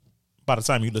By the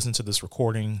time you listen to this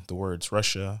recording, the words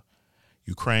Russia,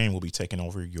 Ukraine will be taking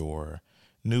over your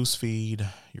news feed,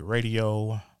 your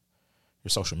radio, your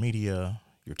social media,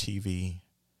 your TV,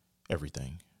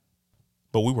 everything.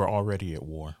 But we were already at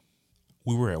war.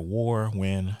 We were at war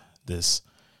when this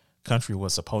country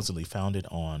was supposedly founded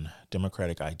on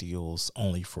democratic ideals,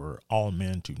 only for all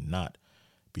men to not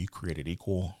be created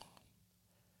equal.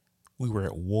 We were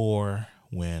at war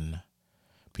when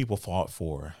people fought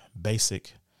for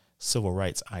basic civil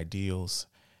rights ideals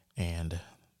and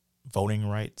voting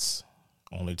rights,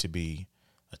 only to be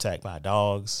attacked by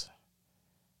dogs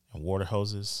and water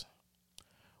hoses.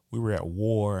 We were at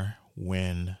war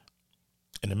when,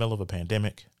 in the middle of a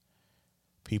pandemic,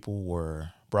 people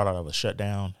were brought out of a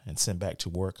shutdown and sent back to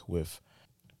work with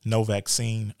no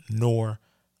vaccine nor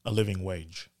a living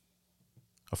wage.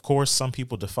 Of course, some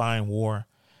people define war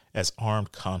as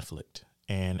armed conflict.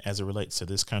 And as it relates to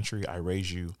this country, I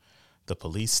raise you the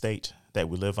police state that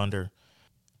we live under.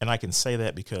 And I can say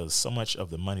that because so much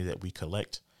of the money that we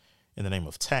collect in the name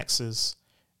of taxes,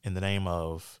 in the name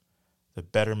of the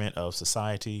betterment of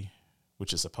society,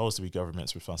 which is supposed to be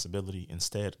government's responsibility,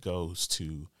 instead goes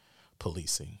to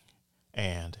policing.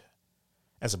 And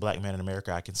as a black man in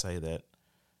America, I can say that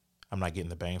I'm not getting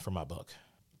the bang for my buck.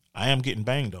 I am getting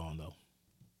banged on, though.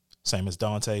 Same as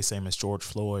Dante, same as George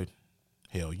Floyd.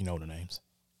 Hell, you know the names.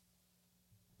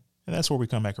 And that's where we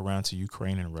come back around to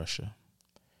Ukraine and Russia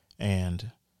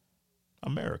and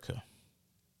America,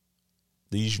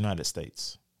 these United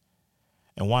States.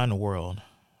 And why in the world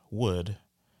would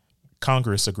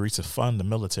Congress agree to fund the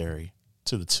military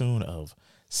to the tune of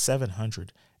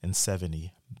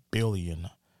 $770 billion,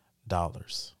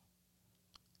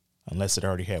 unless it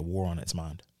already had war on its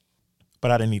mind? But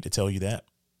I didn't need to tell you that,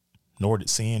 nor did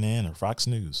CNN or Fox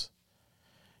News.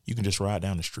 You can just ride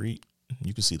down the street.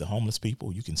 You can see the homeless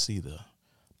people. You can see the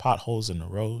potholes in the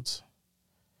roads.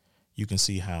 You can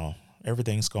see how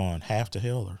everything's gone half to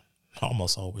hell or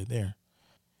almost all the way there.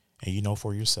 And you know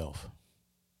for yourself,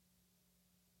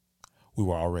 we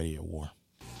were already at war.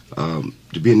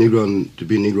 To be a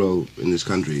Negro in this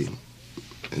country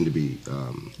and to be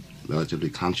relatively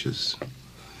conscious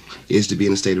is to be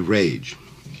in a state of rage.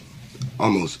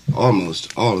 Almost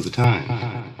all of the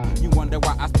time. You wonder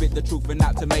why I spit the truth and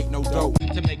not to make no dope.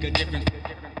 To make a difference.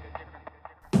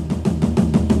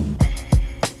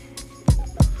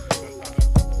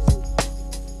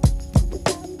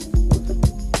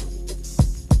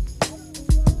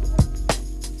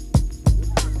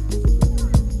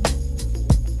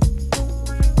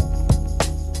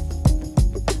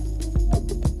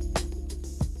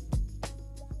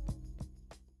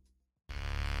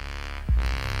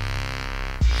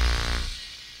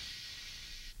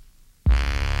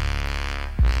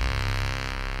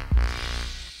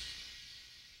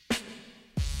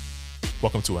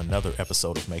 Welcome to another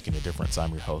episode of Making a Difference.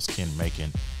 I'm your host, Ken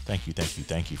Macon. Thank you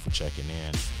for checking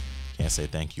in. Can't say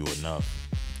thank you enough.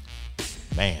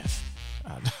 Man,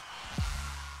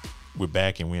 we're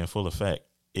back and we're in full effect.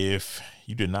 If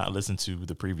you did not listen to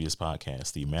the previous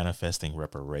podcast, the Manifesting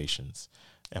Reparations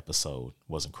episode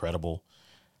was incredible.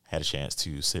 Had a chance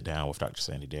to sit down with Dr.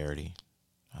 Sandy Darity,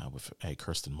 with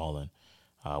Kirsten Mullen,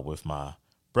 with my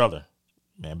brother,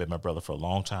 been my brother for a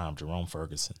long time, Jerome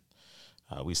Ferguson.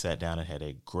 We sat down and had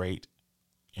a great,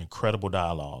 incredible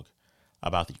dialogue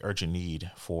about the urgent need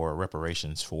for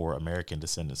reparations for American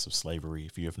descendants of slavery.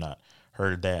 If you have not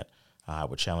heard that, I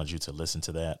would challenge you to listen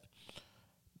to that.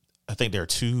 I think there are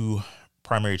two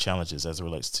primary challenges as it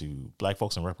relates to black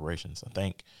folks and reparations. I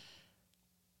think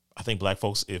black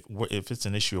folks, if it's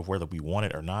an issue of whether we want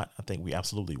it or not, I think we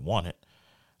absolutely want it.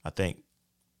 I think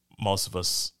most of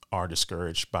us are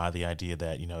discouraged by the idea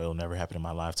that, it'll never happen in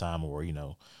my lifetime, or,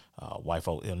 white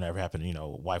folk, it'll never happen,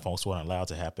 white folks weren't allowed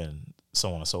to happen, so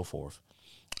on and so forth.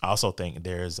 I also think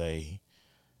there's a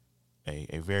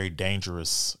very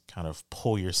dangerous kind of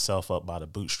pull yourself up by the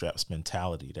bootstraps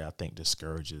mentality that I think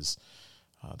discourages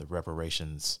the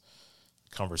reparations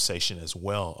conversation as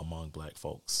well among black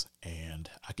folks. And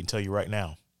I can tell you right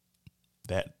now,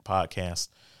 that podcast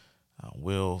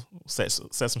will set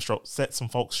some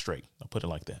folks straight. I'll put it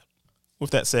like that. With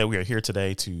that said, we are here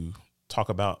today to talk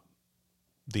about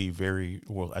the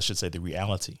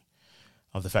reality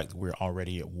of the fact that we're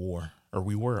already at war, or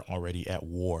we were already at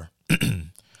war.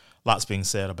 Lots being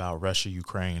said about Russia,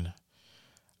 Ukraine.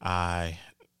 I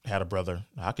had a brother.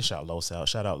 I can shout Los out.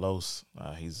 Shout out Los.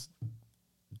 He's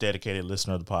a dedicated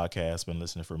listener of the podcast, been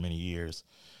listening for many years.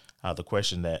 The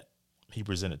question that he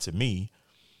presented to me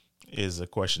is a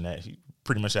question that he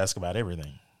pretty much asks about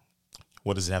everything.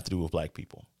 What does it have to do with black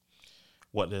people?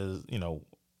 What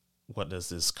what does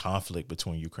this conflict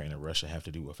between Ukraine and Russia have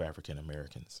to do with African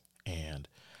Americans, and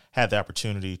had the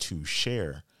opportunity to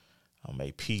share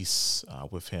a piece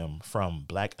with him from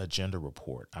Black Agenda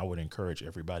Report. I would encourage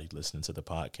everybody listening to the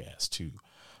podcast to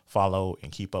follow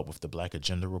and keep up with the Black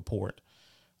Agenda Report.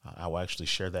 I will actually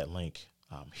share that link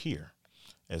here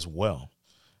as well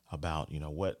about,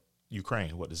 what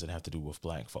Ukraine, what does it have to do with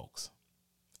Black folks?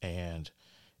 And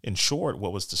in short,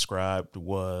 what was described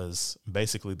was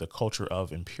basically the culture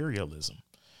of imperialism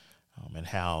and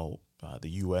how the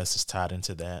U.S. is tied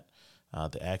into that,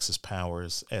 the Axis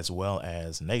powers, as well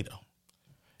as NATO.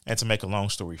 And to make a long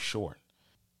story short,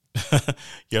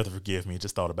 you have to forgive me.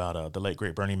 Just thought about the late,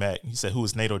 great Bernie Mac. He said, "Who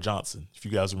is NATO Johnson?" If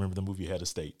you guys remember the movie Head of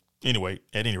State. Anyway,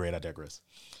 at any rate, I digress.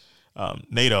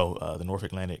 NATO, the North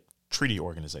Atlantic Treaty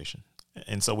Organization.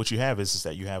 And so what you have is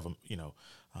that you have,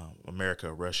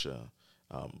 America, Russia,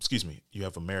 you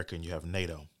have America and you have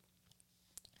NATO.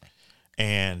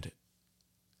 And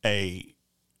a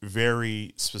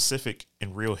very specific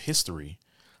and real history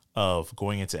of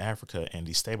going into Africa and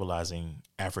destabilizing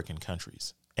African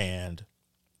countries. And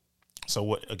so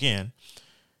what, again,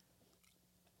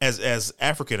 as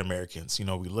African Americans, we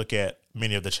look at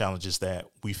many of the challenges that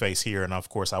we face here. And of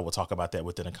course, I will talk about that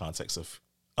within the context of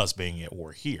us being at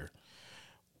war here.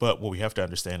 But what we have to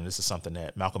understand, and this is something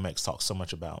that Malcolm X talks so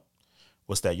much about,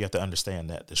 was that you have to understand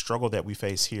that the struggle that we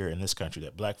face here in this country,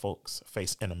 that Black folks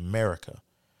face in America,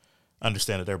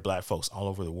 understand that there are Black folks all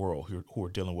over the world who are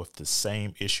dealing with the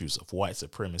same issues of white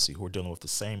supremacy, who are dealing with the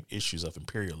same issues of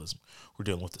imperialism, who are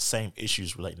dealing with the same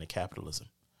issues relating to capitalism.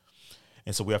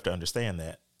 And so we have to understand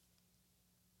that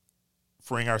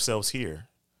freeing ourselves here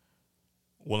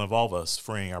will involve us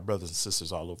freeing our brothers and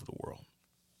sisters all over the world.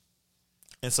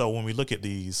 And so when we look at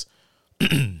these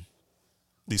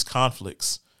these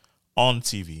conflicts on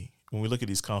TV, when we look at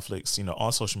these conflicts,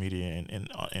 on social media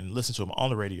and listen to them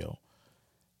on the radio,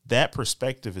 that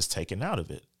perspective is taken out of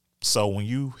it. So when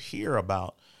you hear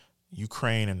about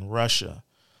Ukraine and Russia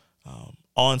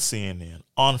on CNN,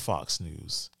 on Fox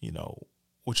News,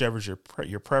 whichever is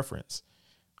your preference,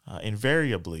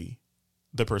 invariably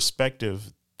the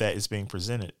perspective that is being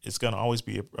presented is going to always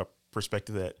be a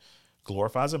perspective that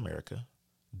glorifies America,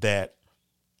 that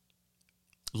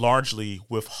largely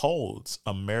withholds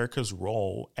America's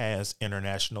role as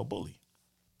international bully.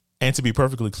 And to be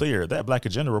perfectly clear, that Black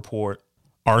Agenda Report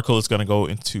article is going to go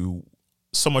into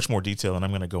so much more detail than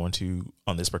I'm going to go into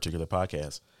on this particular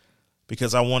podcast,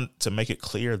 because I want to make it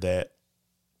clear that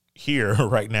here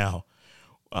right now,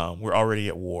 we're already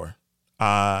at war.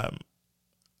 I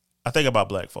think about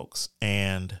Black folks,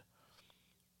 and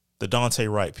the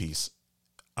Daunte Wright piece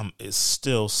is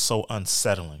still so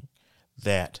unsettling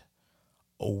that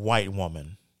a white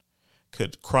woman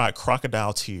could cry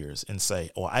crocodile tears and say,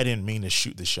 "Oh, I didn't mean to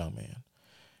shoot this young man."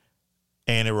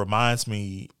 And it reminds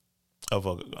me of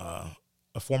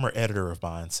a former editor of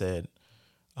mine said,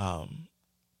 and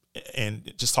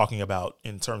just talking about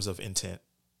in terms of intent,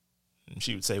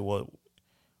 she would say, "Well,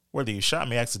 whether you shot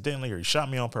me accidentally or you shot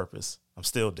me on purpose, I'm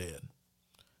still dead."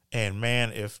 And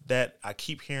man, I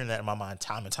keep hearing that in my mind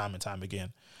time and time and time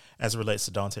again as it relates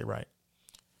to Daunte Wright.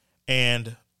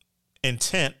 And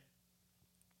intent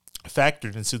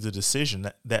factored into the decision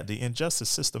that the injustice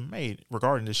system made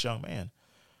regarding this young man.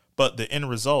 But the end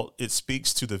result, it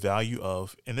speaks to the value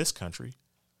of, in this country,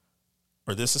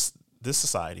 or this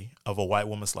society, of a white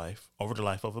woman's life over the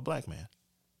life of a Black man.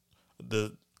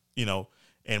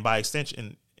 And by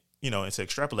extension, and to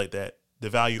extrapolate that, the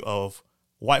value of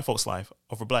white folks' life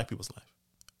over Black people's life.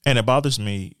 And it bothers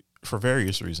me for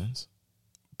various reasons,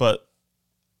 but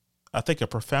I think a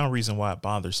profound reason why it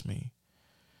bothers me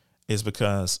is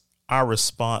because our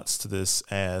response to this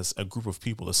as a group of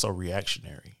people is so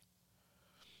reactionary.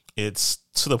 It's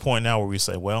to the point now where we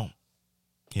say, well,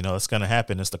 it's going to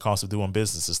happen. It's the cost of doing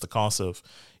business. It's the cost of,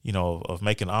 of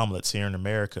making omelets here in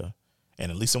America.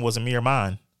 And at least it wasn't me or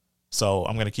mine. So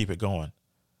I'm going to keep it going.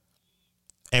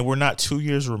 And we're not 2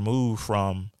 years removed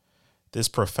from this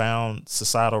profound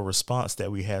societal response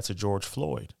that we had to George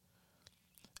Floyd.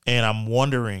 And I'm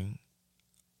wondering,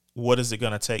 what is it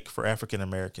going to take for African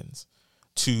Americans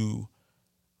to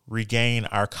regain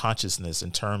our consciousness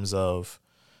in terms of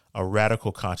a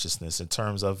radical consciousness, in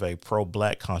terms of a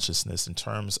pro-Black consciousness, in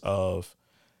terms of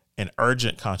an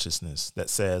urgent consciousness that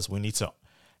says we need to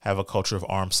have a culture of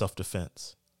armed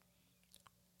self-defense,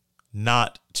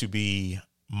 not to be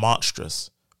monstrous,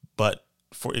 but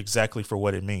for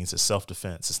what it means. It's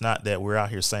self-defense. It's not that we're out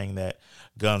here saying that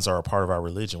guns are a part of our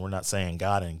religion. We're not saying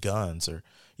God and guns or,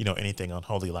 anything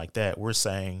unholy like that. We're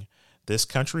saying this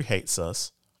country hates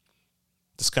us.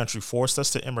 This country forced us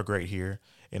to immigrate here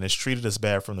and has treated us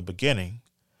bad from the beginning.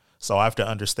 So I have to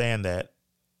understand that,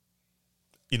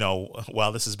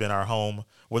 while this has been our home,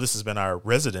 this has been our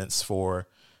residence for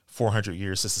 400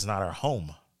 years, this is not our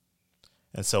home.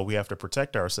 And so we have to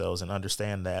protect ourselves and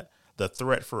understand that the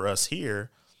threat for us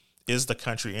here is the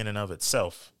country in and of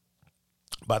itself.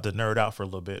 About to nerd out for a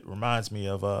little bit. Reminds me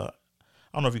of, I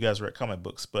don't know if you guys read comic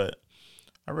books, but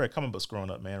I read comic books growing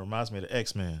up, man. Reminds me of the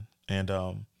X-Men. And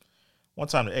one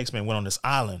time the X-Men went on this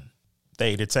island.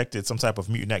 They detected some type of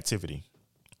mutant activity.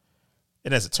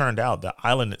 And as it turned out, the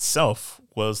island itself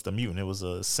was the mutant. It was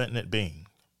a sentient being.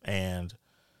 And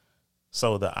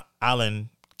so the island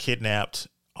kidnapped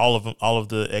all of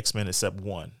the X-Men except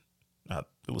one.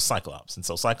 It was Cyclops. And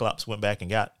so Cyclops went back and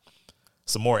got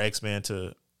some more X-Men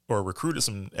or recruited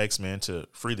some X-Men to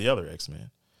free the other X-Men.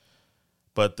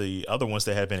 But the other ones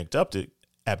that had been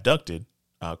abducted,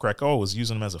 Krakoa was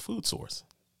using them as a food source.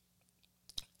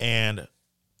 And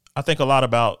I think a lot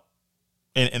about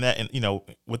in that,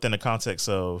 within the context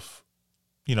of,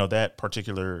 that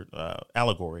particular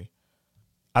allegory,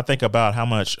 I think about how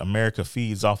much America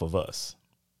feeds off of us,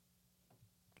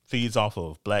 feeds off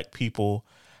of black people,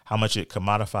 how much it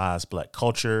commodifies black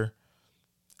culture,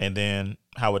 and then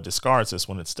how it discards us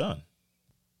when it's done.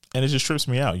 And it just trips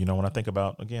me out, when I think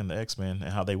about, again, the X-Men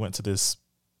and how they went to this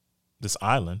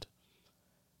island,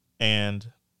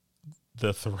 and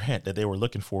the threat that they were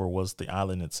looking for was the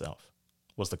island itself,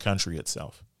 was the country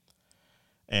itself.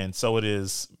 And so it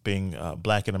is being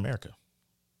black in America.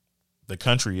 The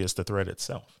country is the threat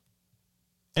itself.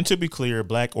 And to be clear,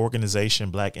 black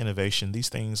organization, black innovation, these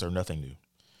things are nothing new.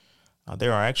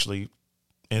 There are actually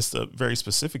very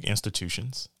specific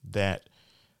institutions that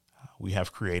we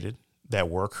have created, that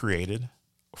were created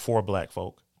for black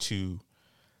folk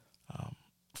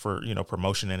for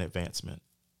promotion and advancement.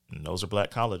 And those are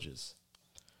black colleges.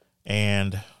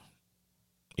 And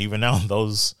even now,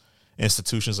 those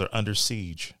institutions are under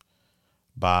siege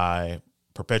by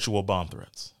perpetual bomb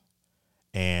threats.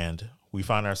 And we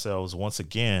find ourselves once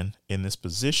again in this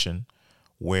position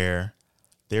where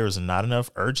there is not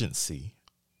enough urgency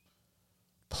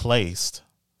placed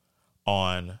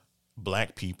on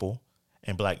black people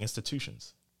and black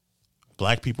institutions,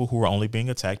 black people who are only being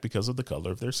attacked because of the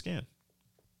color of their skin.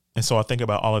 And so I think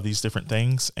about all of these different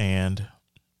things, and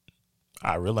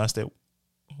I realized that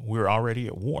we're already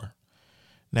at war.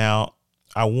 Now,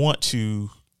 I want to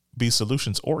be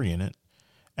solutions oriented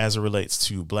as it relates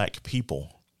to black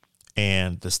people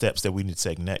and the steps that we need to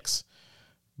take next,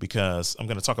 because I'm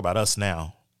going to talk about us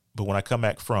now. But when I come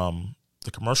back from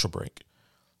the commercial break,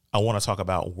 I want to talk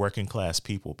about working class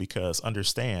people, because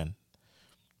understand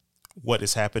what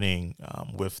is happening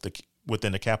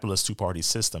within the capitalist two-party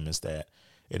system is that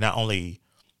it not only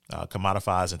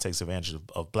commodifies and takes advantage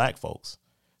of black folks,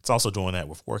 it's also doing that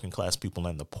with working class people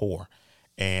and the poor.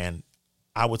 And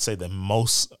I would say that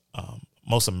most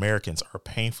Americans are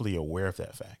painfully aware of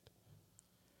that fact.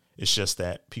 It's just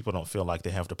that people don't feel like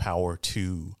they have the power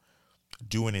to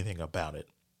do anything about it.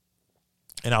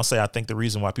 And I'll say, I think the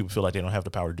reason why people feel like they don't have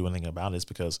the power to do anything about it is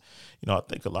because, I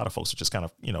think a lot of folks are just kind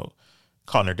of,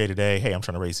 caught in their day to day. Hey, I'm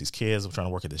trying to raise these kids. I'm trying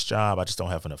to work at this job. I just don't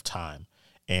have enough time.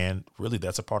 And really,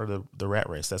 that's a part of the rat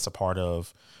race. That's a part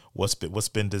of what's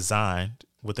been designed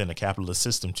within the capitalist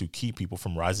system to keep people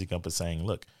from rising up and saying,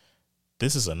 look,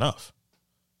 this is enough.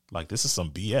 Like, this is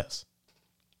some BS.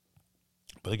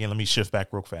 But again, let me shift back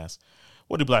real fast.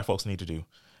 What do black folks need to do?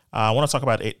 I want to talk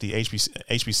about the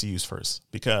HBCUs first,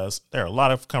 because there are a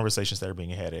lot of conversations that are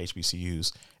being had at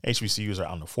HBCUs. HBCUs are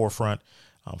on the forefront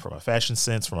from a fashion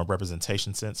sense, from a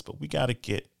representation sense, but we got to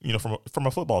get, from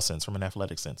a football sense, from an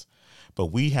athletic sense. But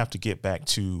we have to get back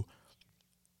to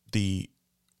the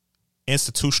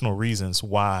institutional reasons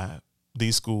why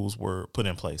these schools were put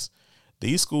in place.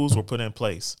 These schools were put in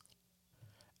place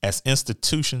as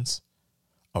institutions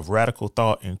of radical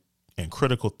thought and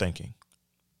critical thinking.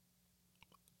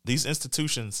 These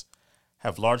institutions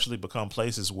have largely become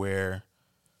places where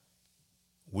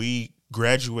we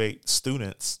graduate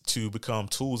students to become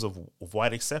tools of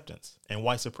white acceptance and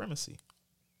white supremacy.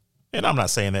 And I'm not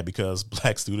saying that because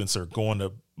black students are going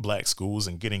to black schools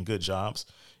and getting good jobs,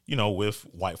 with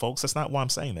white folks. That's not why I'm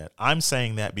saying that. I'm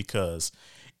saying that because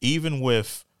even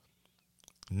with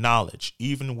knowledge,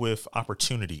 even with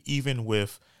opportunity, even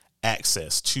with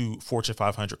access to Fortune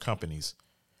 500 companies,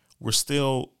 we're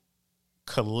still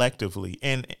collectively,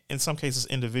 and in some cases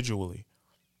individually,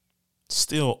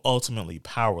 still ultimately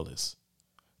powerless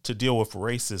to deal with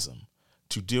racism,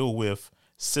 to deal with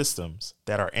systems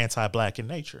that are anti-black in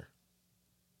nature.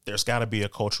 There's got to be a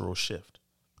cultural shift.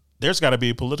 There's got to be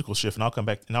a political shift, and I'll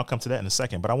come to that in a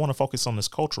second. But I want to focus on this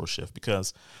cultural shift,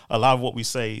 because a lot of what we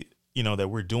say, that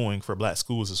we're doing for black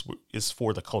schools is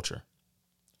for the culture.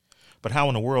 But how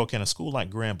in the world can a school like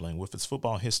Grambling, with its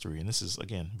football history, and this is,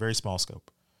 again, very small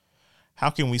scope, how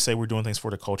can we say we're doing things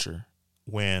for the culture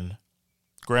when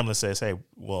Grambling says, hey,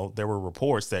 well, there were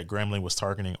reports that Grambling was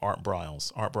targeting Art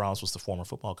Briles. Art Briles was the former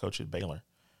football coach at Baylor.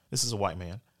 This is a white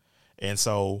man. And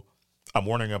so I'm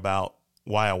wondering about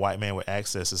why a white man with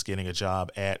access is getting a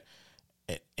job in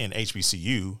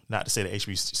HBCU. Not to say that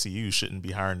HBCU shouldn't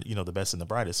be hiring, the best and the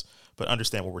brightest, but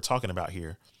understand what we're talking about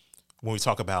here when we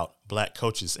talk about black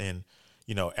coaches and,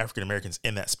 African Americans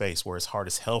in that space where it's hard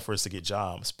as hell for us to get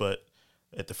jobs. But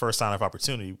at the first sign of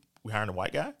opportunity, we hiring a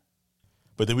white guy.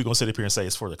 But then we're going to sit up here and say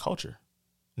it's for the culture.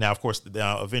 Now, of course,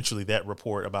 eventually that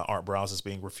report about Art Briles is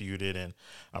being refuted. And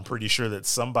I'm pretty sure that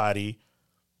somebody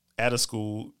at a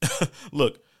school,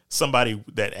 somebody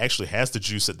that actually has the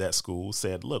juice at that school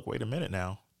said, look, wait a minute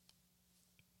now.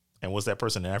 And was that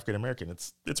person an African American?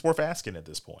 It's worth asking at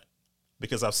this point,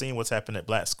 because I've seen what's happened at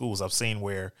black schools. I've seen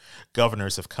where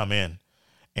governors have come in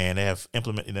and they have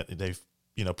implemented, they've,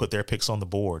 put their picks on the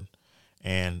board.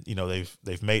 And,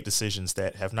 they've made decisions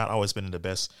that have not always been in the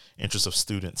best interest of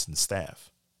students and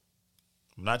staff.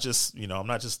 I'm not just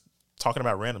talking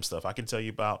about random stuff. I can tell you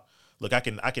about, I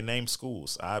can name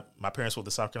schools. My parents went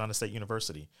to South Carolina State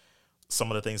University. Some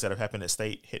of the things that have happened at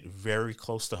State hit very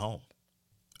close to home.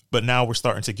 But now we're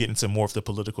starting to get into more of the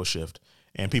political shift.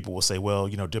 And people will say, well,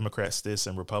 Democrats this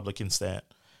and Republicans that.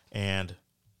 And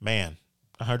man,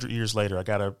 100 years later, I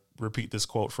got to repeat this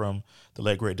quote from the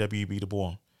late great W.E.B. Du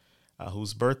Bois,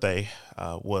 whose birthday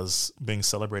was being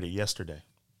celebrated yesterday.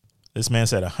 This man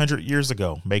said, 100 years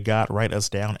ago, may God write us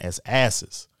down as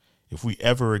asses if we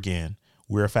ever again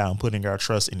we're found putting our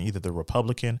trust in either the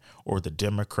Republican or the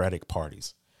Democratic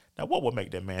parties. Now, what would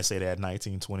make that man say that in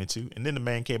 1922? And then the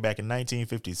man came back in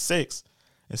 1956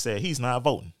 and said he's not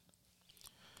voting.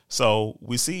 So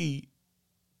we see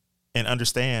and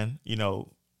understand,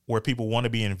 where people want to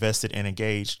be invested and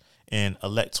engaged in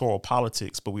electoral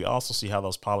politics, but we also see how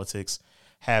those politics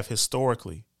have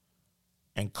historically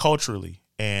and culturally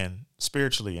and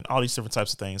spiritually and all these different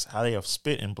types of things, how they have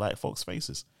spit in black folks'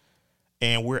 faces.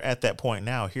 And we're at that point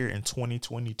now here in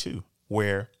 2022,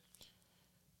 where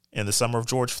in the summer of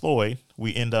George Floyd,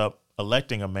 we end up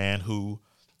electing a man who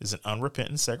is an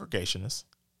unrepentant segregationist,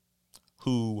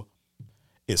 who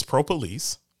is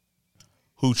pro-police,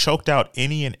 who choked out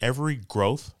any and every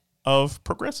growth of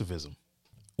progressivism.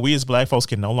 We as black folks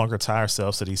can no longer tie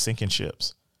ourselves to these sinking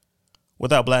ships.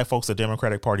 Without black folks, the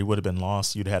Democratic Party would have been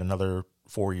lost. You'd had another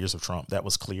 4 years of Trump. That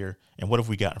was clear. And what have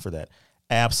we gotten for that?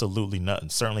 Absolutely nothing.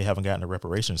 Certainly haven't gotten a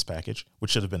reparations package, which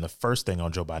should have been the first thing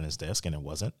on Joe Biden's desk, and it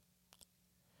wasn't.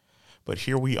 But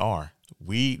here we are.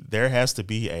 There has to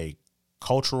be a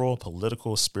cultural,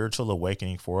 political, spiritual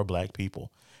awakening for black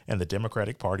people. And the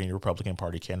Democratic Party and the Republican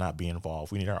Party cannot be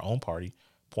involved. We need our own party,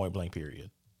 point blank,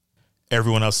 period.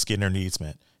 Everyone else is getting their needs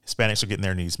met. Hispanics are getting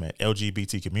their needs met.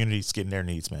 LGBT communities getting their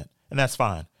needs met. And that's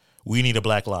fine. We need a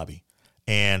black lobby.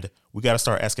 And we got to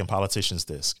start asking politicians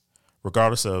this,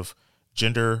 regardless of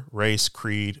gender, race,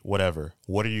 creed, whatever.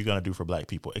 What are you going to do for black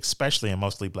people, especially in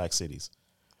mostly black cities?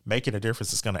 Making a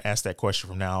Difference is going to ask that question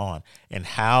from now on. And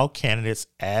how candidates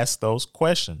ask those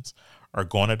questions are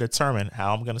going to determine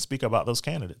how I'm going to speak about those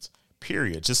candidates,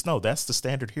 period. Just know that's the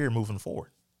standard here moving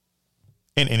forward.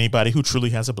 And anybody who truly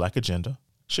has a black agenda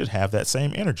should have that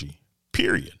same energy,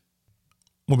 period.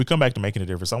 When we come back to Making a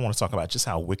Difference, I want to talk about just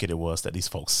how wicked it was that these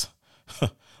folks,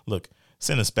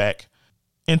 sent us back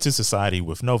into society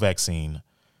with no vaccine,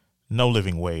 no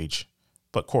living wage,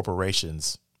 but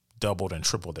corporations doubled and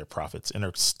tripled their profits and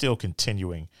are still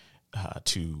continuing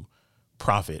to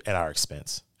profit at our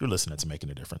expense. You're listening to Making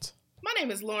a Difference. My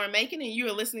name is Lauren Macon, and you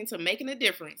are listening to Making a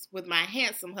Difference with my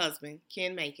handsome husband,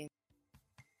 Ken Macon.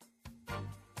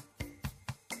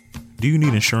 Do you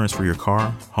need insurance for your car,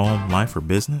 home, life, or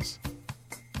business?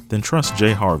 Then trust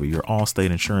Jay Harvey, your Allstate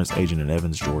insurance agent in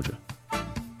Evans, Georgia.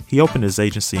 He opened his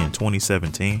agency in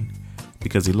 2017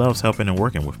 because he loves helping and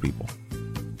working with people.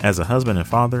 As a husband and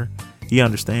father, he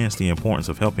understands the importance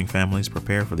of helping families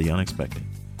prepare for the unexpected.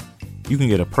 You can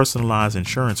get a personalized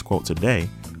insurance quote today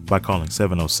by calling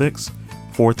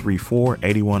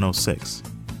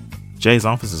 706-434-8106. Jay's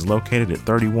office is located at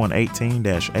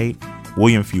 3118-8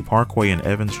 William Few Parkway in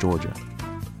Evans, Georgia.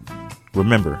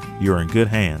 Remember, you're in good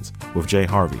hands with Jay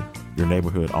Harvey, your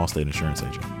neighborhood Allstate insurance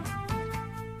agent.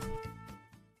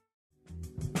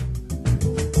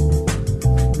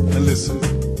 And listen.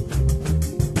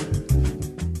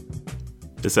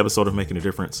 This episode of Making a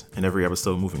Difference and every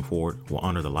episode moving forward will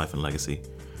honor the life and legacy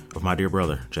of my dear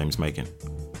brother, James Macon.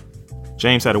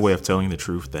 James had a way of telling the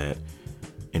truth that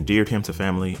endeared him to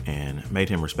family and made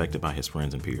him respected by his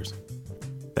friends and peers.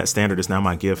 That standard is now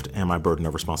my gift and my burden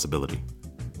of responsibility.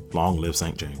 Long live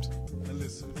St. James. And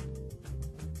listen.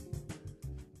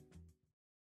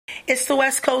 It's the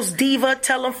West Coast Diva.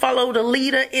 Tell them follow the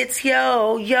leader. It's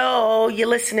yo. You're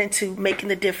listening to Making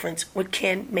the Difference with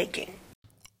Ken Makin.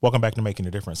 Welcome back to Making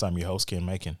a Difference. I'm your host, Ken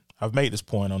Makin. I've made this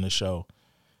point on this show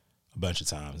a bunch of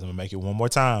times. I'm going to make it one more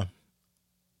time.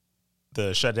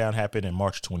 The shutdown happened in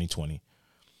March 2020.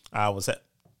 I'm going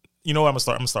to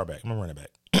start back. I'm going to run it back.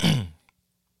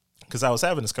 Because I was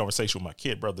having this conversation with my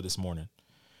kid brother this morning.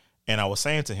 And I was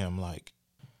saying to him, like,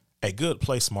 a good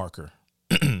place marker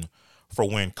for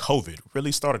when COVID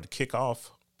really started to kick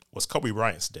off was Kobe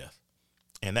Bryant's death.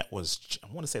 And that was,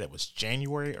 I want to say that was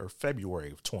January or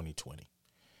February of 2020.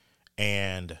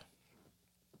 And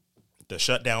the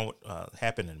shutdown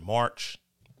happened in March,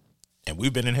 and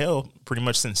we've been in hell pretty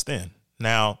much since then.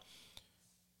 Now,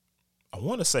 I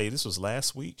want to say this was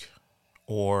last week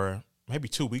or maybe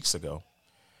 2 weeks ago.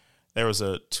 There was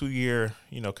a 2-year,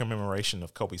 commemoration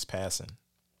of Kobe's passing.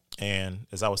 And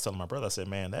as I was telling my brother, I said,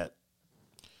 man,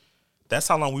 that's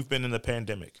how long we've been in the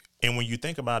pandemic. And when you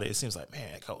think about it, it seems like,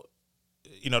 man,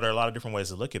 there are a lot of different ways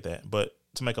to look at that. But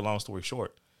to make a long story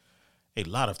short, a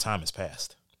lot of time has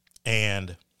passed.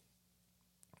 And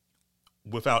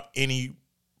without any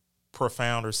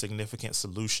profound or significant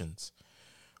solutions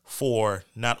for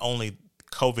not only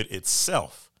COVID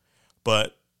itself,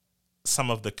 but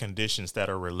some of the conditions that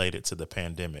are related to the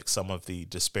pandemic, some of the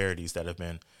disparities that have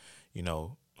been,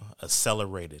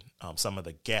 accelerated, some of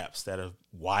the gaps that have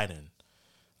widened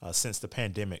since the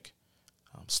pandemic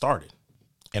started.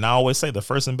 And I always say the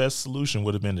first and best solution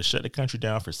would have been to shut the country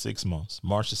down for 6 months,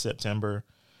 March to September,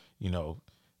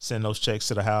 send those checks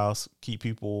to the house, keep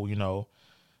people, in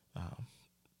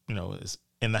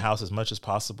the house as much as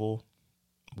possible,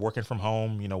 working from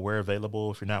home, where available.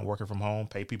 If you're not working from home,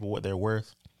 pay people what they're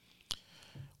worth.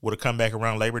 Would have come back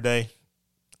around Labor Day,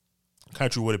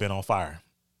 country would have been on fire.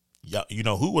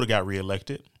 Who would have got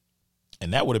reelected?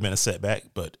 And that would have been a setback,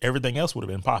 but everything else would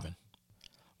have been popping.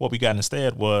 What we got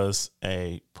instead was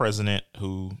a president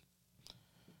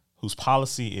whose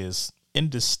policy is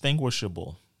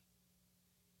indistinguishable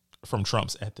from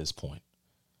Trump's at this point.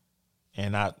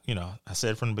 And I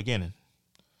said from the beginning,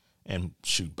 and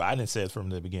Biden said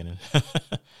from the beginning,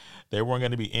 there weren't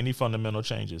going to be any fundamental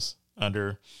changes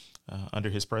under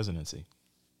his presidency.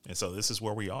 And so this is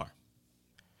where we are.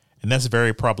 And that's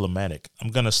very problematic.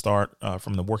 I'm going to start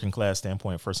from the working class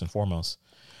standpoint first and foremost,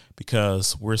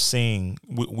 because we've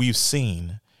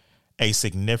seen a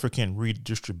significant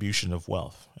redistribution of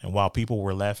wealth. And while people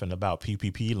were laughing about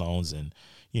PPP loans and,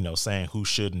 saying who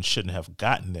should and shouldn't have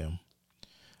gotten them,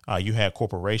 you had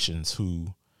corporations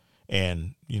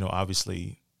and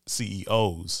obviously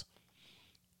CEOs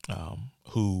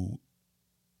who,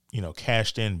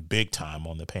 cashed in big time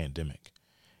on the pandemic,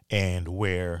 and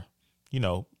where,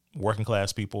 working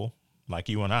class people like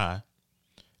you and I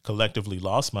collectively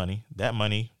lost money. That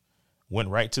money went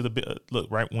right to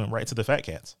the fat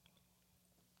cats.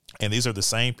 And these are the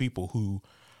same people who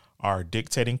are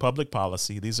dictating public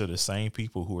policy. These are the same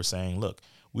people who are saying, look,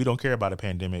 we don't care about a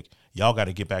pandemic. Y'all got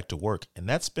to get back to work. And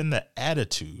that's been the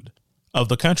attitude of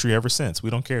the country ever since. We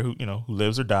don't care who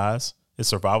lives or dies. It's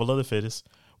survival of the fittest.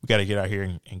 We got to get out here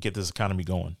and get this economy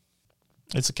going.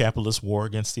 It's a capitalist war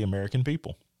against the American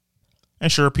people.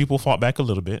 And sure, people fought back a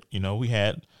little bit. We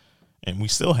had, and we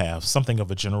still have, something of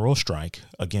a general strike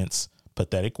against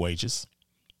pathetic wages.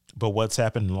 But what's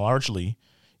happened largely,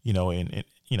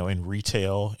 in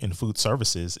retail and food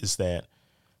services is that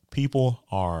people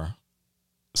are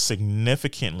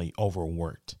significantly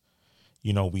overworked.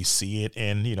 We see it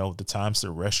in, the times that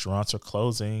restaurants are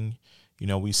closing.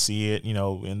 We see it,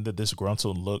 in the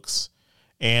disgruntled looks.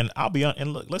 And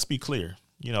let's be clear.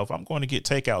 If I'm going to get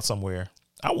takeout somewhere,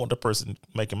 I want the person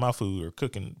making my food or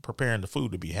preparing the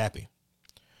food to be happy.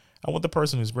 I want the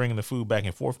person who's bringing the food back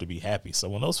and forth to be happy. So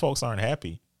when those folks aren't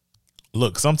happy,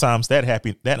 look, sometimes that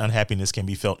unhappiness can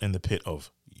be felt in the pit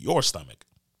of your stomach.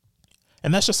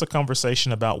 And that's just a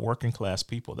conversation about working class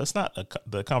people. That's not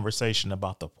the conversation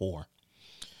about the poor.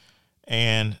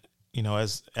 And,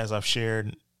 as I've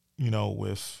shared,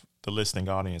 with the listening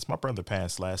audience, my brother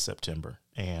passed last September,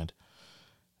 and,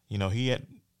 he had,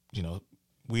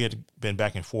 we had been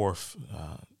back and forth,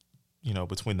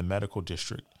 between the medical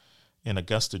district in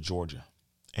Augusta, Georgia.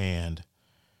 And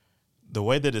the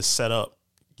way that it's set up,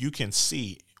 you can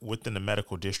see within the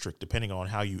medical district, depending on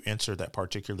how you enter that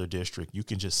particular district, you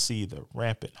can just see the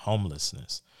rampant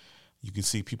homelessness. You can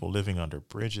see people living under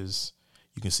bridges.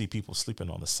 You can see people sleeping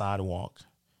on the sidewalk.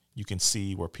 You can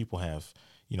see where people have,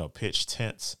 pitched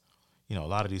tents. A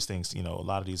lot of these things, a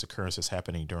lot of these occurrences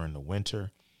happening during the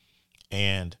winter.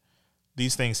 And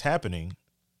these things happening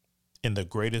in the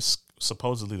greatest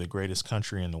supposedly the greatest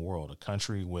country in the world, a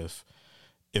country with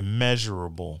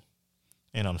immeasurable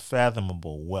and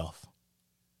unfathomable wealth.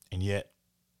 And yet,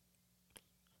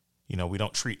 you know, we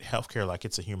don't treat healthcare like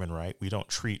it's a human right. We don't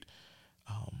treat,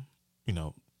 you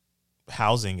know,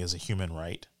 housing as a human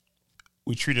right.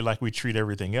 We treat it like we treat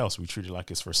everything else. We treat it like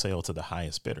it's for sale to the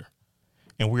highest bidder.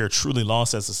 And we are truly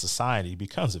lost as a society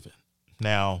because of it.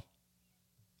 Now,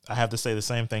 I have to say the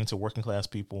same thing to working class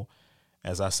people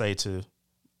as I say to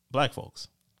black folks.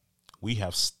 We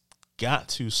have got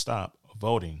to stop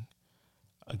voting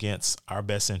against our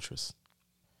best interests.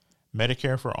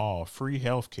 Medicare for all, free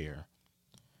health care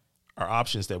are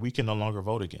options that we can no longer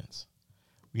vote against.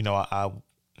 You know, I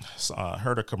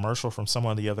heard a commercial from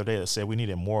someone the other day that said we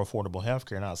needed more affordable health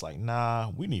care. And I was like,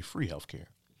 nah, we need free health care.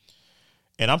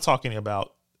 And I'm talking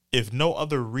about, if no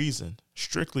other reason,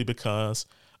 strictly because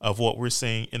of what we're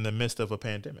seeing in the midst of a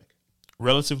pandemic.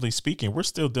 Relatively speaking, we're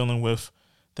still dealing with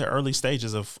the early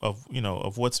stages of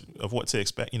what to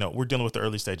expect. You know, we're dealing with the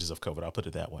early stages of COVID. I'll put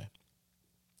it that way.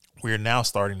 We are now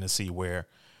starting to see where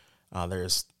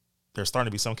there's starting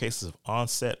to be some cases of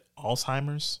onset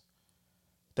Alzheimer's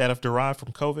that have derived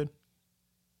from COVID.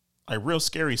 Like real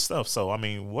scary stuff. So, I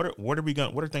mean, what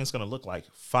are things going to look like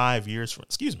 5 years from,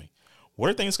 what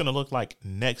are things going to look like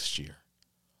next year,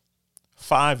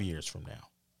 5 years from now,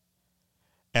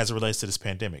 as it relates to this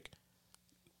pandemic?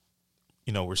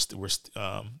 You know,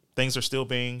 things are still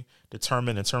being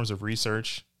determined in terms of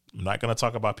research. I'm not going to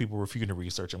talk about people refuting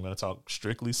research. I'm going to talk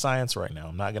strictly science right now.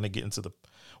 I'm not going to get into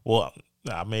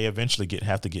I may eventually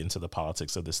have to get into the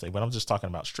politics of this thing, but I'm just talking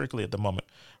about strictly at the moment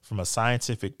from a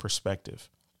scientific perspective,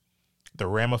 the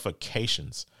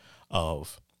ramifications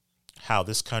of how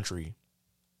this country,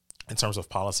 in terms of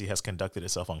policy, has conducted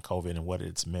itself on COVID and what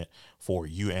it's meant for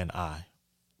you and I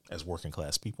as working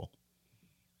class people,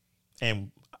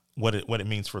 and what it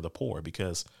means for the poor,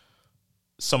 because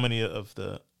so many of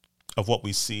what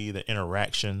we see, the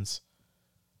interactions,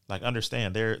 like,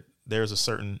 understand there's a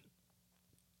certain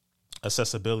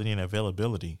accessibility and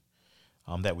availability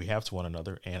that we have to one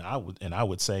another. And I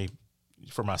would say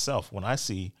for myself, when I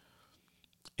see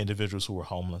individuals who are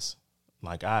homeless,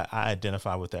 like I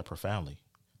identify with that profoundly.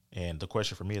 And the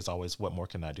question for me is always, what more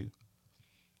can I do?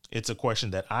 It's a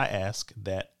question that I ask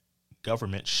that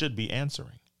government should be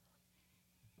answering,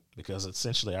 because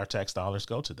essentially our tax dollars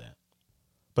go to that.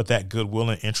 But that goodwill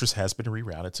and interest has been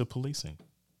rerouted to policing.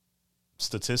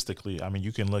 Statistically, I mean,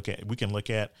 we can look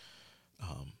at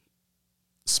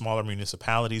smaller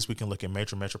municipalities. We can look at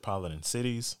major metropolitan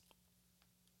cities,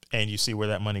 and you see where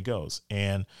that money goes.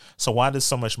 And so why does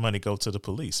so much money go to the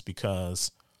police?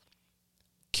 Because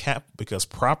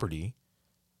property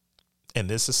in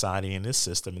this society, in this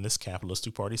system, in this capitalist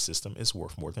two-party system is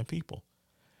worth more than people.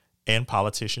 And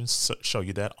politicians show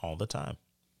you that all the time.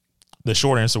 The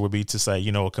short answer would be to say,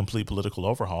 you know, a complete political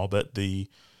overhaul, but the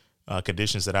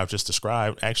conditions that I've just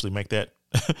described actually make that,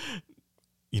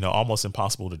 you know, almost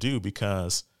impossible to do,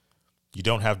 because you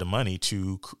don't have the money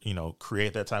to, you know,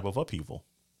 create that type of upheaval.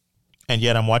 And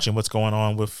yet I'm watching what's going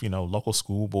on with, you know, local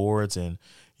school boards and,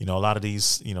 you know, a lot of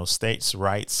these, you know, states'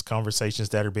 rights conversations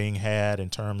that are being had in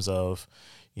terms of,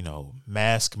 you know,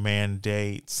 mask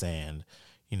mandates and,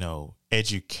 you know,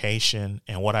 education.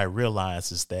 And what I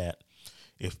realize is that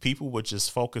if people would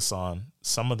just focus on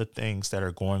some of the things that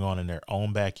are going on in their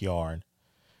own backyard,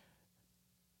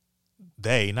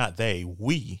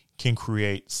 we can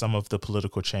create some of the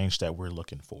political change that we're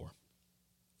looking for.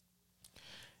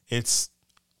 It's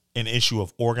an issue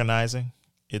of organizing.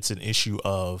 It's an issue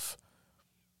of,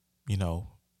 you know,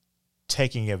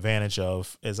 taking advantage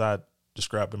of, as I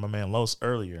described to my man Los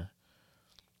earlier,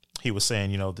 he was saying,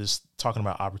 you know, this talking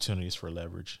about opportunities for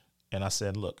leverage. And I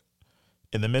said, look,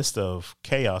 in the midst of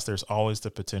chaos, there's always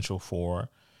the potential for,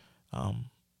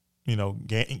 you know,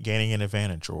 gaining an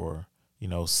advantage or, you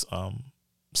know,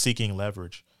 seeking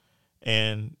leverage.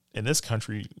 And in this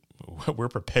country, we're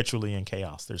perpetually in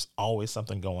chaos. There's always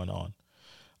something going on,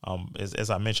 as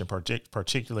I mentioned,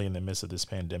 particularly in the midst of this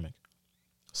pandemic.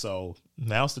 So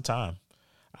now's the time.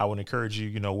 I would encourage you,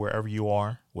 you know, wherever you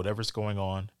are, whatever's going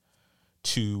on,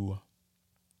 to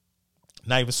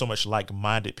not even so much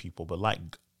like-minded people, but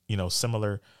you know,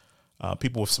 similar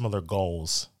people with similar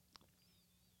goals.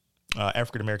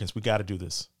 African Americans, we got to do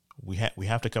this. We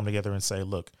have to come together and say,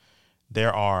 look,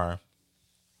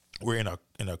 we're in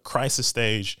a crisis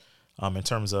stage in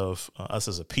terms of us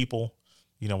as a people.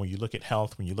 You know, when you look at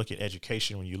health, when you look at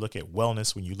education, when you look at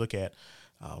wellness, when you look at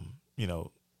you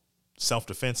know,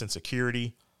 self-defense and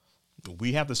security,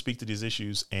 we have to speak to these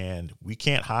issues, and we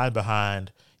can't hide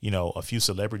behind, you know, a few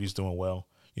celebrities doing well.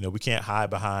 You know, we can't hide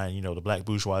behind, you know, the black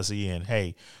bourgeoisie and,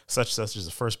 hey, such is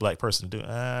the first black person to do it.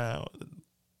 I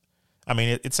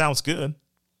mean, it sounds good.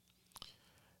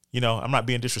 You know, I'm not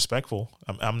being disrespectful.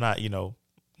 I'm not, you know,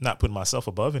 not putting myself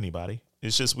above anybody.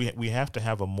 It's just we have to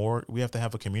have a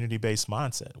community-based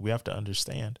mindset. We have to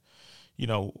understand, you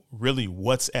know, really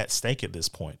what's at stake at this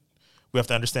point. We have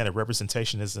to understand that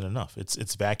representation isn't enough.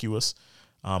 It's vacuous.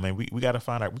 And we got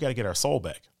to get our soul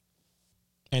back.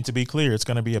 And to be clear, it's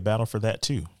going to be a battle for that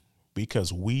too,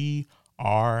 because we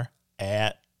are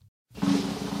at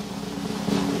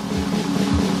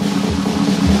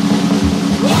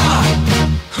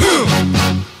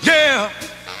yeah.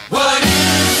 What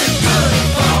is it good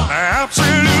for?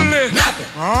 Absolutely nothing.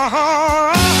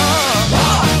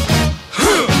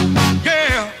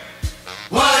 Yeah.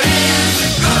 What is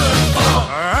it good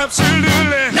for?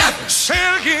 Absolutely nothing. Say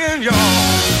it again, y'all.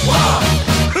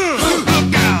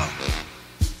 Look out.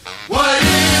 What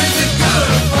is it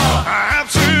good for?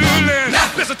 Absolutely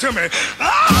nothing. Listen to me.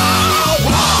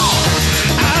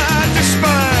 I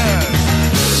despise.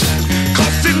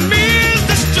 'Cause it means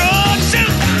destruction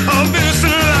of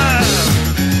innocent lives.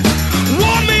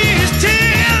 War means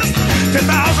tears.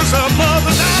 10,000s of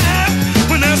mothers die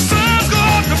when their sons go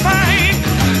off to fight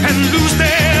and lose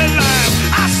their lives.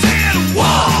 I said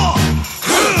war.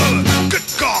 Good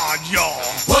God, y'all.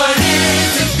 What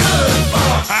is it good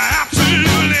for?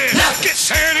 Absolutely. Get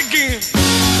saying again.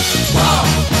 War.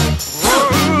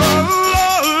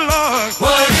 Lord.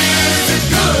 What is it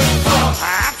good for?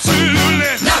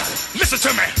 Absolutely nothing. Listen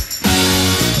to me.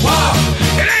 War.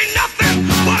 It ain't nothing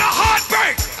but a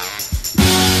heartbreak.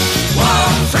 War.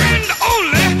 Friend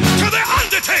only to the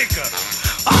undertaker.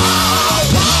 Oh,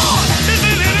 war is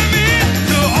an enemy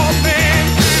to all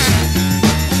mankind.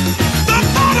 The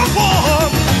thought of war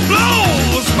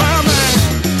blows my mind.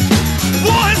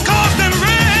 War has caused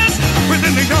unrest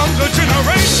within the younger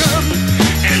generation.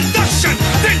 Induction,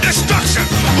 then destruction.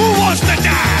 Who wants to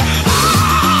die?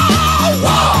 Oh,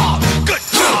 war. Good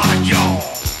God, y'all.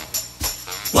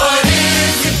 What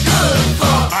is it good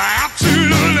for?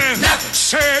 Absolutely nothing.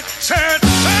 Said.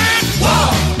 War.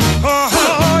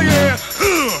 Oh, yeah.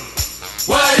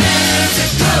 What is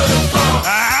it good for?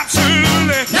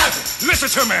 Absolutely nothing. Listen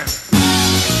to me.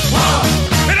 War.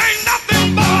 It ain't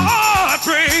nothing but a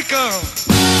heartbreaker.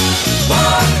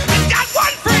 War. It's got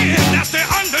one friend, that's the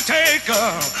undertaker.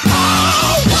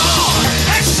 Oh, war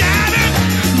has shattered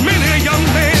many a young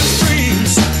man's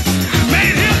dreams.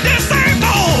 Made him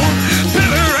disabled,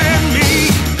 bitter and mean.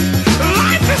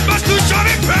 Life is much too short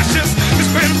and precious.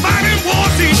 It's been fighting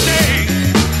wars each day.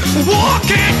 War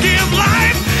can't give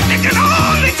life, it can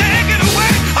only take it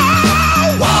away.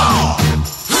 Oh, war.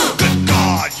 Good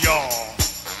God, y'all.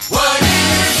 What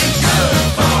is it good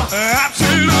for?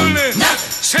 Absolutely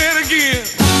nothing. Say it again.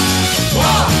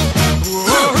 War.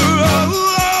 Oh,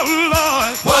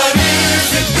 Lord. What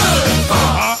is it good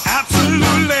for?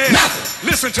 Absolutely nothing.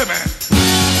 Listen to me.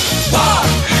 War.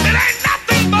 It ain't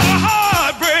nothing but a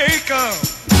heartbreaker.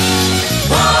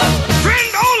 War.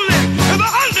 Friend only to the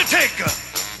undertaker.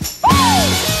 Woo!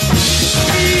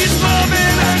 Please love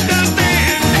and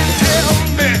understand and tell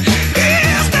me,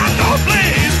 is there no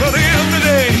place for them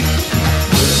today?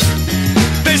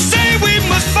 They say we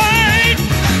must fight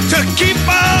to keep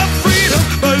our freedom,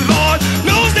 but Lord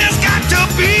knows there's got to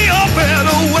be a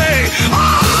better way.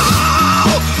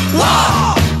 Oh,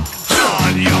 wow,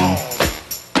 God, y'all.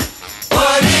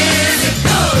 What is it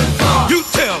good for? You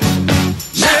tell me.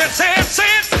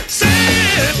 Say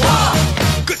it. Wow.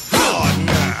 Good God,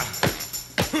 now.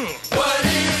 What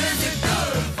is it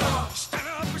good for? Stand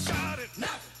up and shout it.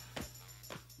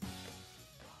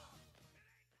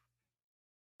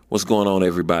 What's going on,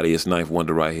 everybody? It's Ninth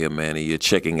Wonder right here, man, and you're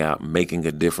checking out Making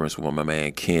a Difference with my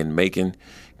man Ken Macon.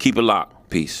 Keep it locked.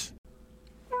 Peace.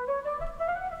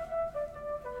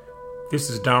 This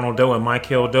is Donald Doe and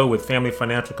Michael Doe with Family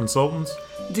Financial Consultants.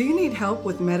 Do you need help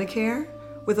with Medicare,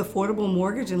 with affordable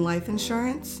mortgage and life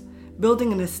insurance,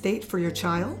 building an estate for your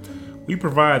child? We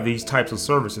provide these types of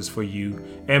services for you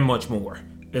and much more.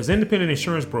 As independent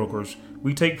insurance brokers,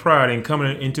 we take pride in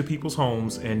coming into people's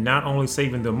homes and not only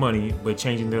saving them money, but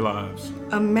changing their lives.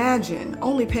 Imagine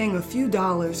only paying a few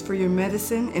dollars for your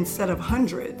medicine instead of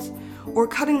hundreds, or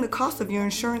cutting the cost of your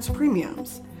insurance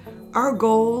premiums. Our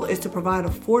goal is to provide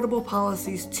affordable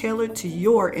policies tailored to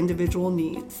your individual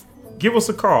needs. Give us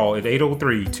a call at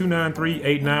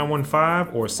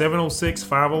 803-293-8915 or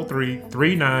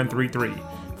 706-503-3933.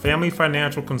 Family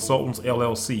Financial Consultants,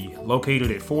 LLC,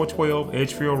 located at 412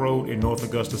 Edgefield Road in North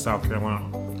Augusta, South Carolina.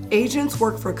 Agents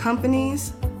work for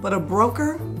companies, but a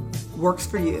broker works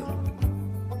for you.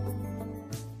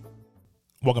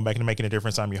 Welcome back to Making a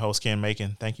Difference. I'm your host, Ken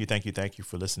Macon. Thank you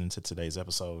for listening to today's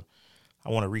episode. I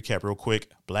want to recap real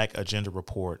quick. Black Agenda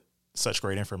Report. Such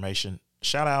great information.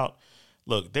 Shout out.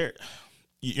 Look,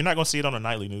 you're not going to see it on the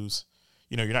nightly news.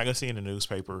 You're not going to see it in the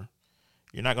newspaper.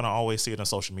 You're not going to always see it on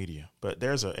social media. But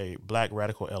there's a black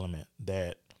radical element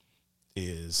that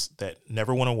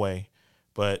never went away,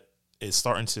 but it's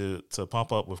starting to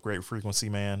pump up with great frequency,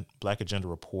 man. Black Agenda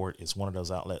Report is one of those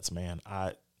outlets, man.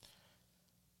 I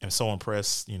am so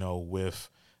impressed, with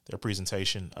their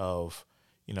presentation of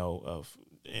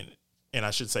and I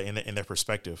should say in their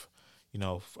perspective,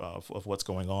 of what's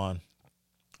going on,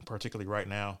 particularly right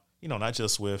now, not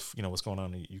just with, what's going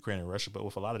on in Ukraine and Russia, but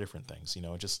with a lot of different things,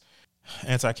 just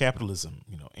anti-capitalism,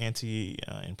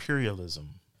 anti-imperialism.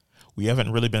 We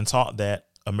haven't really been taught that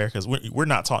we're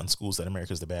not taught in schools that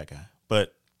America's the bad guy,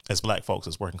 but as black folks,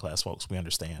 as working class folks, we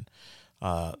understand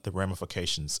the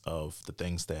ramifications of the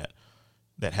things that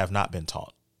have not been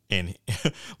taught. And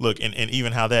look, and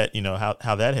even how that,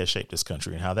 how that has shaped this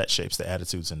country and how that shapes the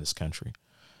attitudes in this country.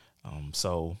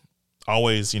 So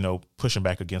always, pushing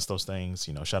back against those things,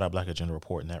 shout out Black Agenda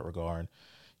Report in that regard,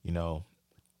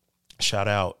 shout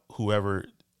out whoever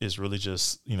is really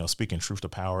just, speaking truth to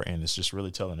power and is just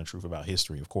really telling the truth about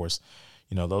history. Of course,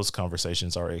 those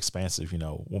conversations are expansive.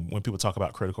 When people talk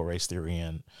about critical race theory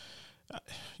and,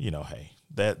 hey,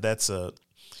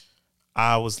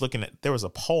 I was looking at, there was a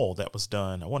poll that was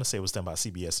done. I want to say it was done by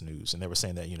CBS News. And they were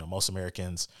saying that, most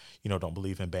Americans, don't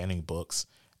believe in banning books,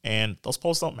 and those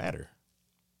polls don't matter.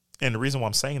 And the reason why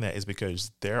I'm saying that is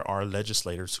because there are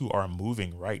legislators who are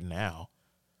moving right now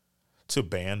to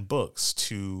ban books,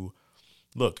 to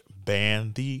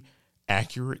ban the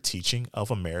accurate teaching of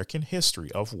American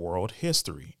history, of world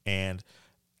history, and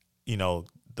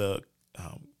the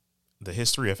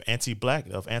history of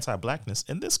anti-blackness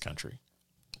in this country.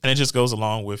 And it just goes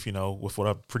along with with what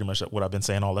I've been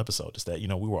saying all episode, is that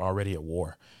we were already at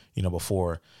war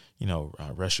before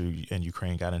Russia and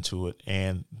Ukraine got into it,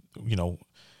 and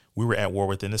we were at war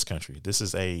within this country. This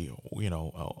is a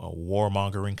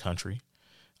warmongering country.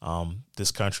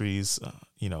 This country's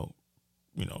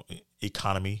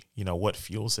economy, what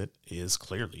fuels it is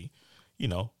clearly,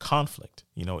 conflict,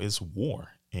 is war.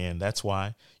 And that's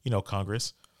why,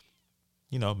 Congress,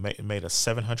 made a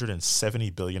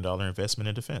 $770 billion investment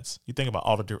in defense. You think about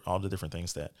all the different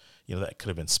things that, that could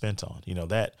have been spent on,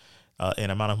 that an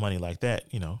amount of money like that,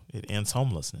 it ends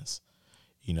homelessness.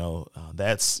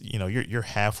 That's, you're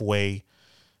halfway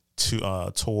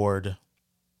to toward.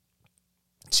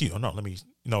 Let me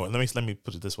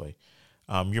put it this way.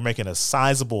 You're making a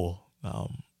sizable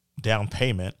down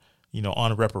payment,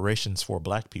 on reparations for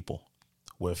black people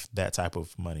with that type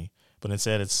of money. But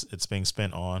instead, it's being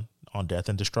spent on death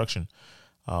and destruction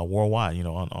worldwide,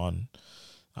 on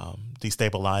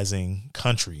destabilizing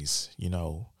countries,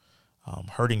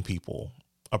 hurting people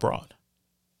abroad.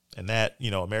 And that,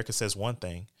 America says one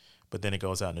thing, but then it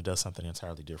goes out and it does something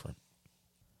entirely different.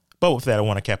 But with that, I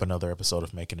want to cap another episode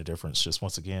of Making a Difference. Just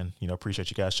once again,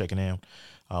 appreciate you guys checking in.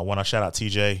 I want to shout out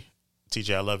TJ.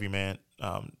 TJ, I love you, man.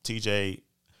 TJ,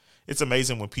 it's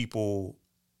amazing when people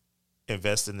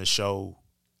invest in the show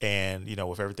and,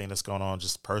 with everything that's going on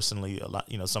just personally, a lot,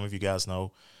 some of you guys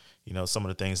know, some of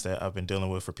the things that I've been dealing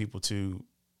with for people to,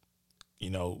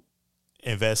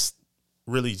 invest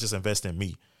in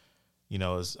me.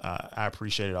 I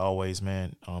appreciate it always,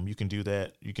 man. You can do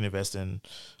that. You can invest in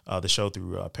the show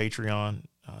through Patreon.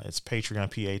 It's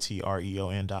Patreon,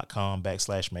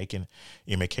 patreon.com/making,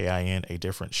 MAKIN, a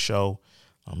different show.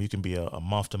 You can be a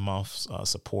month-to-month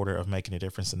supporter of Making a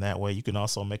Difference in that way. You can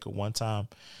also make a one-time,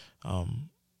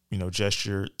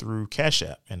 gesture through Cash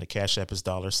App. And the Cash App is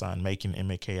 $making,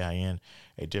 MAKIN,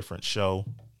 a different show.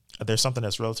 There's something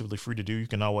that's relatively free to do. You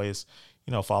can always,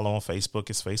 follow on Facebook.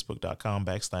 It's facebook.com/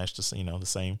 the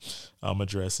same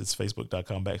address. It's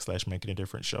facebook.com/ making a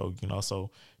different show. You can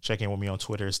also check in with me on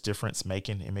Twitter. It's difference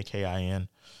making, MAKIN.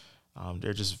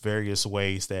 There are just various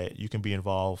ways that you can be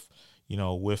involved,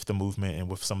 with the movement and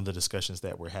with some of the discussions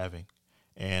that we're having.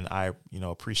 And I,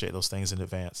 appreciate those things in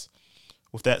advance.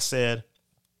 With that said,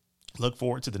 look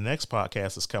forward to the next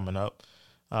podcast that's coming up.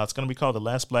 It's going to be called The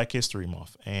Last Black History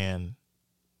Month. And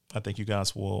I think you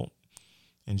guys will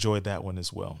enjoy that one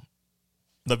as well.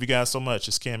 Love you guys so much.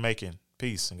 It's Ken Macon.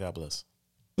 Peace and God bless.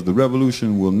 The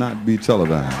revolution will not be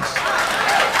televised.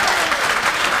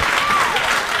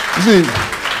 You see,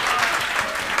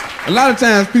 a lot of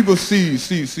times people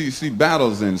see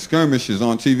battles and skirmishes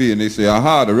on TV and they say,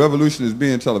 aha, the revolution is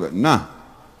being televised. Nah,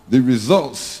 the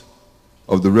results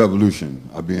of the revolution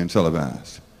are being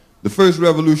televised. The first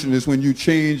revolution is when you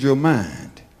change your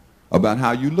mind about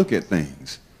how you look at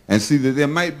things. and see that there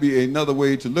might be another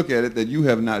way to look at it that you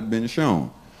have not been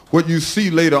shown. What you see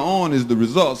later on is the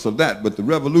results of that, but the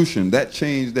revolution, that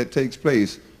change that takes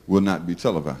place, will not be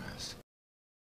televised.